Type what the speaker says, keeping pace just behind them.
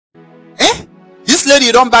This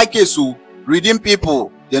lady don't buy case who redeem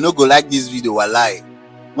people. They no go like this video or lie.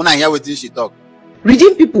 When I hear what she talk.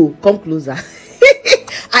 Redeem people, come closer.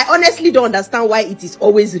 I honestly don't understand why it is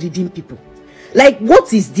always redeem people. Like,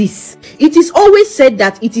 what is this? It is always said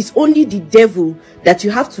that it is only the devil that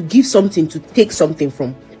you have to give something to take something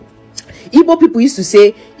from. Igbo people used to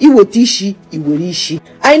say, Iwo tishi, Iwo rishi.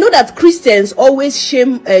 I know that Christians always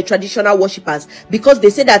shame traditional worshippers because they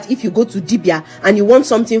say that if you go to Dibia and you want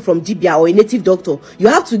something from Dibia or a native doctor, you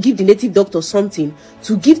have to give the native doctor something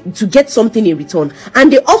to get something in return.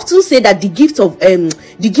 And they often say that the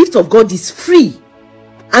gift of God is free.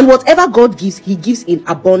 And whatever God gives, he gives in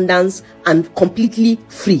abundance and completely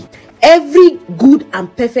free. Every good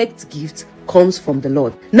and perfect gift comes from the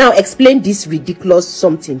Lord. Now explain this ridiculous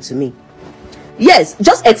something to me. Yes,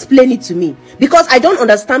 just explain it to me, because I don't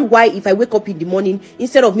understand why if I wake up in the morning,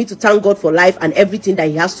 instead of me to thank God for life and everything that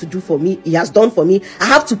he has to do for me, he has done for me, I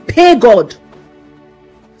have to pay God.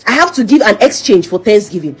 I have to give an exchange for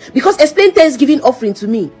Thanksgiving. Because explain Thanksgiving offering to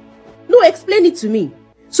me. No, explain it to me.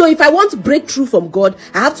 So if I want breakthrough from God,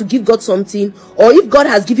 I have to give God something, or if God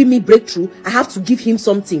has given me breakthrough, I have to give him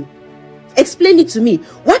something. Explain it to me.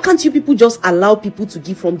 Why can't you people just allow people to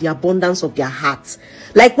give from the abundance of their hearts?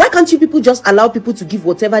 Like, why can't you people just allow people to give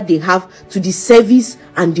whatever they have to the service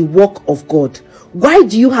and the work of God? Why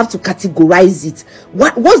do you have to categorize it?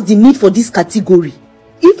 What's the need for this category?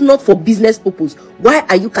 If not for business purpose, why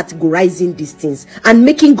are you categorizing these things and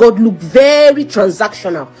making God look very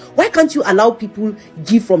transactional? Why can't you allow people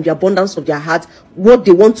give from the abundance of their heart what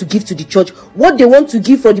they want to give to the church, what they want to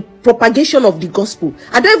give for the propagation of the gospel?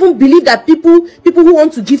 I don't even believe that people who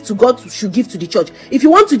want to give to God should give to the church. If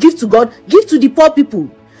you want to give to God, give to the poor people.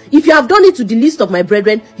 If you have done it to the least of my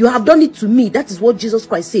brethren, you have done it to me. That is what Jesus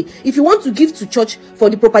Christ said. If you want to give to church for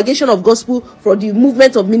the propagation of gospel, for the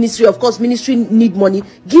movement of ministry, of course, ministry need money,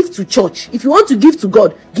 give to church. If you want to give to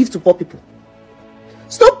God, give to poor people.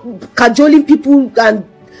 Stop cajoling people and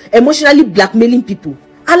emotionally blackmailing people.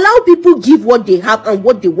 Allow people give what they have and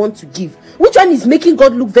what they want to give. Which one is making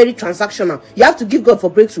God look very transactional? You have to give God for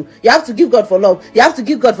breakthrough. You have to give God for love. You have to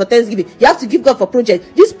give God for Thanksgiving. You have to give God for projects.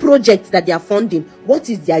 These projects that they are funding, what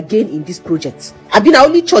is their gain in these projects? I've been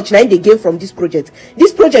only church now they gain from this project.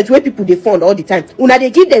 This project where people they fund all the time. Una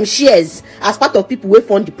they give them shares as part of people who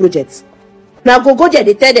fund the projects. Now go there,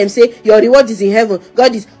 they tell them, say, your reward is in heaven.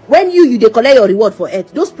 God is, when you they collect your reward for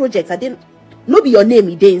earth. Those projects are then, no be your name,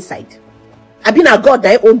 it they inside. I've been a God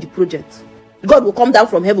that own the project. God will come down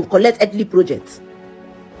from heaven, collect earthly projects.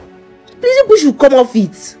 Please, people should come off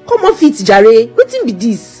it. Come off it, Jare. What be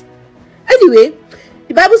this? Anyway,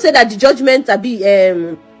 the Bible said that the judgment will be,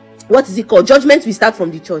 what is it called? Judgment will start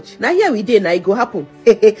from the church. Now here we did, now it go happen.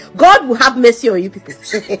 God will have mercy on you people.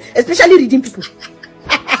 Especially redeemed people.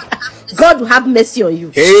 God will have mercy on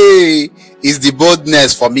you. Hey, it's the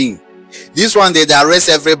boldness for me. This one, they arrest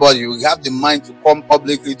everybody. You have the mind to come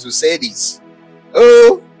publicly to say this.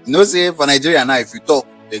 Oh, you know, say for Nigeria now, if you talk,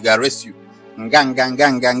 they will arrest you. Gang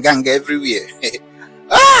everywhere.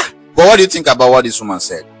 But what do you think about what this woman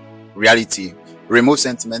said? Reality. Remove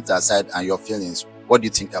sentiment aside and your feelings. What do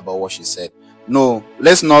you think about what she said? No,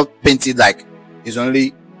 let's not paint it like it's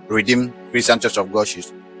only Redeemed Christian Church of God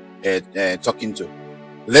she's talking to.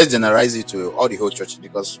 Let's generalize it to all the whole church,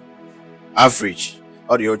 because average,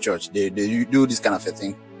 all the whole church, they do this kind of a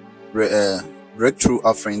thing. Breakthrough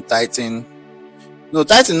offering, tithing. No,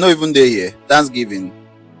 tithing not even there here. Thanksgiving,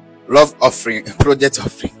 love offering, project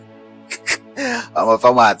offering. I'm a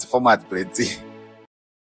format plenty.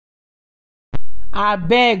 I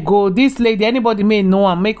beg go, this lady, anybody may know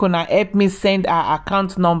and make una help me send her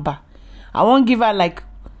account number. I won't give her like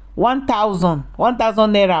 1,000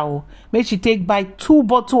 naira. Oh. Make she take buy 2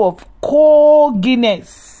 bottles of cold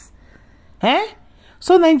Guinness.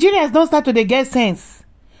 So Nigerians don't start to dey get sense.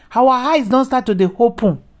 Our eyes don't start to dey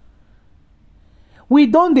open. We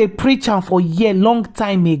don't dey preach am for year long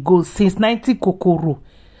time ago, since 90 kokoro.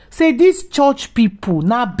 Say this church people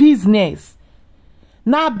na business.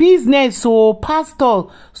 Na business, so pastor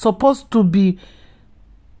supposed to be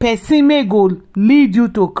person may go lead you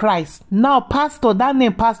to Christ. Now pastor, that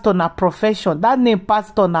name pastor na profession. That name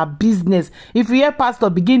pastor na business. If you hear pastor,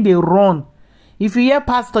 begin dey run. If you hear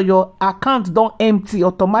pastor, your account don't empty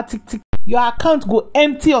automatically. Your account go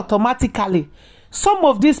empty automatically. Some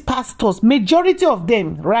of these pastors, majority of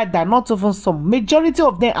them, rather, not even some, majority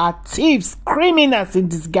of them are thieves, criminals in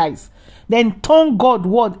disguise. Then turn God's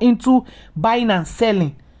word into buying and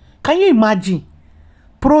selling. Can you imagine?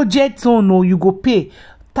 Project, oh no, you go pay.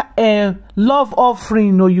 Love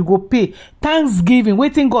offering, no, you go pay. Thanksgiving,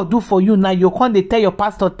 waiting God do for you. Now you can't tell your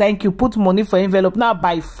pastor thank you, put money for envelope now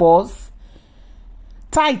by force.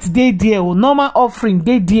 tithe dey there o, normal offering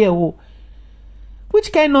dey there o.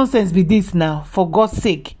 Which kind nonsense be this now, for God's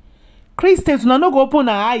sake? Christians una no go open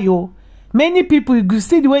our eye o. Many people, you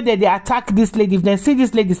see the way that they attack this lady. If they see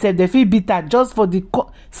this lady sef, they feel bitter just for the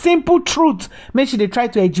simple truth. Make sure they try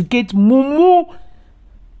to educate mumu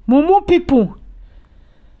people.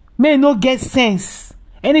 May no get sense.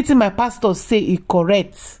 Anything my pastor say is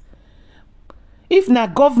correct. If na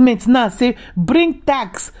government now say bring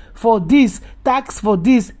tax for this, tax for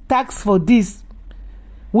this, tax for this,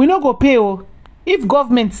 we no go pay o. If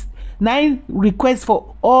government now request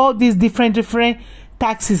for all these different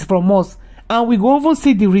taxes from us, and we go even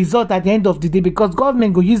see the result at the end of the day, because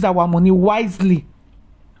government go use our money wisely,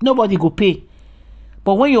 nobody go pay.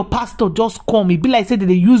 But when your pastor just come, it be like say that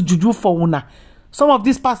they use juju for una. Some of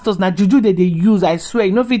these pastors na juju that they use, I swear.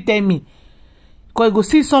 You know if you tell me, because you go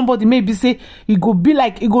see somebody maybe say it go be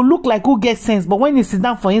like, it go look like who get sense, but when you sit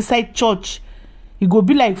down for inside church, it go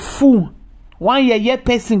be like fool. One year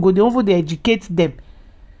person go, they over they educate them.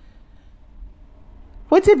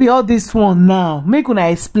 Wetin be all this one now? Make una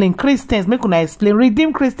explain. Christians, make una explain.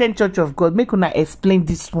 Redeemed Christian Church of God, make una explain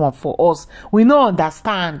this one for us. We no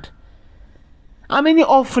understand. How many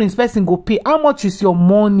offerings person go pay? How much is your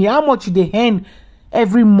money? How much you dey earn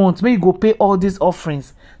every month? May you go pay all these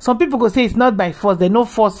offerings. Some people go say it's not by force. They no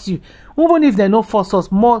force you. Even if they no force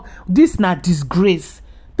us, more this na disgrace.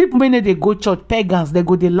 People may they go church, pagans, they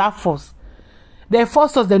go they laugh us. They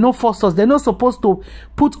force us, they no force us. They're not supposed to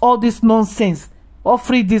put all this nonsense.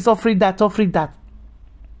 Offering this, offering that, offering that.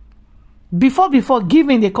 Before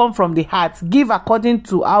giving, they come from the heart. Give according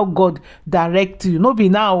to how God direct you. No be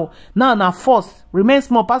now na force. Remain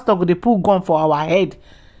small. Pastor go dey put gun for our head.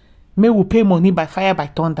 May we pay money by fire, by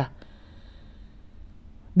thunder.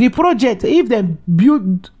 The project, if they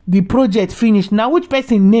build the project finish, now which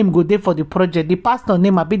person name go there for the project? The pastor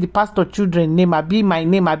name, I be the pastor children name, I be my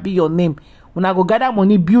name, I be your name. When I go gather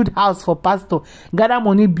money, build house for pastor, gather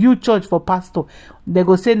money, build church for pastor, they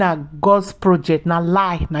go say na God's project, na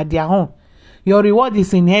lie, na their own. Your reward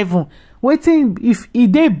is in heaven. Waiting, if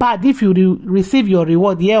it dey bad, if you receive your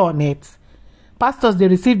reward here on earth. Pastors, they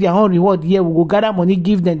receive their own reward here. We go gather money,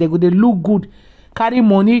 give them. They go, they look good, carry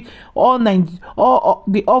money, all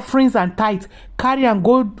the offerings and tithes, carry and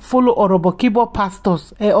go follow Orobokibo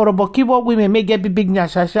pastors. Orobokibo women may get big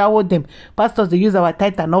shower them. Pastors, they use our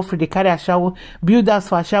tithe and offering, they carry a shower, build us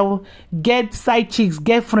for a shower, get side chicks,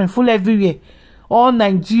 girlfriend, full everywhere. All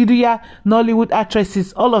Nigeria, Nollywood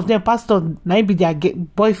actresses, all of them, pastors, now be their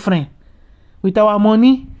boyfriend. With our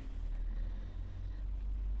money,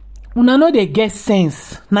 una know they get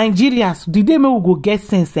sense. Nigerians, the day we go get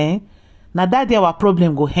sense, now that day our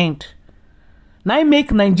problem go end. Now make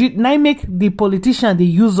the politicians they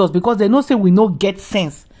use us because they know say we no get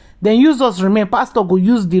sense. Then use us remain. Pastor go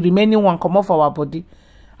use the remaining one come off our body.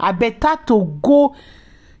 I better to go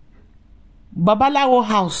Babalawo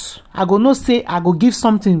house. I go no say I go give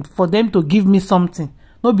something for them to give me something.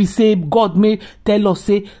 No be say God may tell us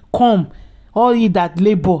say come all ye that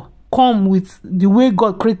labor. Come with the way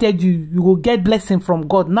God created you. You will get blessing from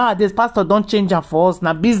God. Nowadays, pastor don't change am for us.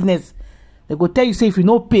 Now business. They go tell you say if you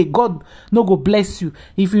no pay, God no go bless you.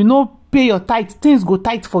 If you no pay your tithe, things go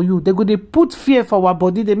tight for you. They go they put fear for our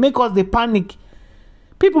body. They make us they panic.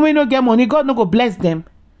 People may not get money. God no go bless them.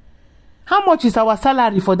 How much is our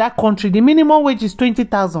salary for that country? The minimum wage is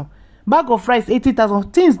 20,000. Bag of rice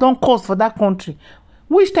 80,000. Things don't cost for that country.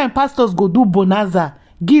 Which time pastors go do bonanza,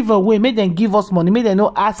 give away, make them give us money, make them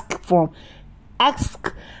no ask for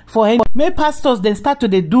any. Make pastors then start to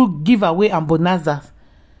they do giveaway and bonanzas.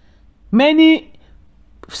 Many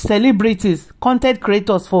celebrities, content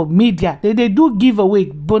creators for media, they do giveaway,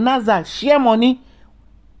 bonanza, share money.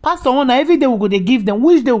 Pastor owner every day we go they give them,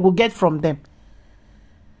 which they will get from them.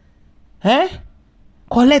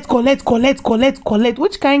 Collect.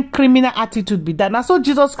 Which kind criminal attitude be that? Now so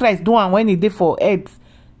Jesus Christ do one when he did for earth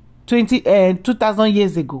 2,000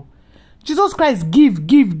 years ago. Jesus Christ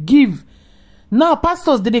give. Now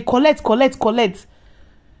pastors they collect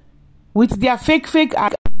with their fake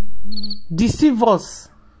deceive us.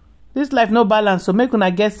 This life no balance, so make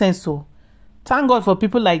una get sense. So thank God for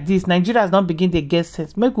people like this. Nigerians don't begin to get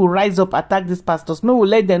sense. Make we rise up, attack these pastors. Make we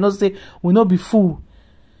let them know say we not be fool.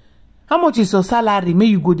 How much is your salary? May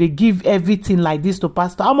you go they give everything like this to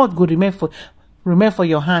pastor. How much go remain for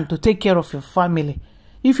your hand to take care of your family?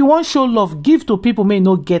 If you want show love, give to people may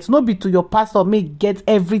not get. Not be to your pastor may get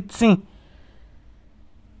everything.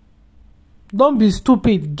 Don't be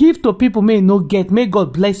stupid. Give to people may not get. May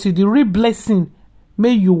God bless you. The real blessing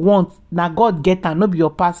may you want. Now God get and not be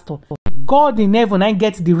your pastor. God in heaven I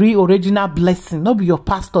get the real original blessing. Not be your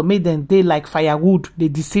pastor. May them they like firewood. They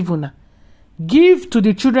deceive you now. Give to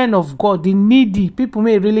the children of God, the needy, people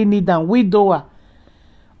may really need them, widower,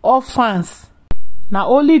 orphans. Now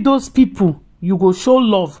only those people you go show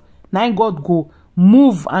love. Now God go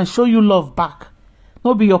move and show you love back.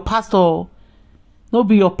 No be your pastor. No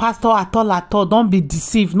be your pastor at all. Don't be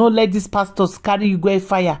deceived. No let these pastors carry you go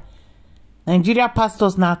fire. Nigeria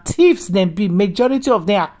pastors now thieves. Them be majority of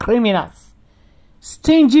them are criminals,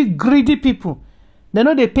 stingy, greedy people. They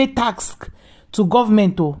know they pay tax to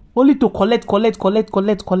government only to collect.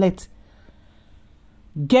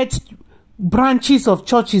 Get branches of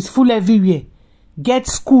churches full everywhere. Get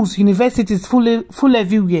schools, universities full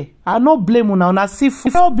everywhere. I no blame una see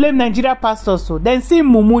fool. I no blame Nigeria pastors so. Then see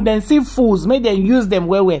mumu, then see fools. Make them use them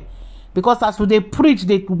well. Because as they preach,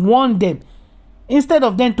 they warn them. Instead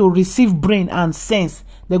of them to receive brain and sense,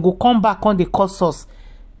 they go come back on the curse us.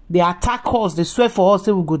 They attack us, they swear for us,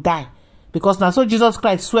 they will go die. Because now so Jesus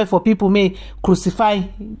Christ swear for people may crucify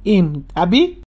him. Abi?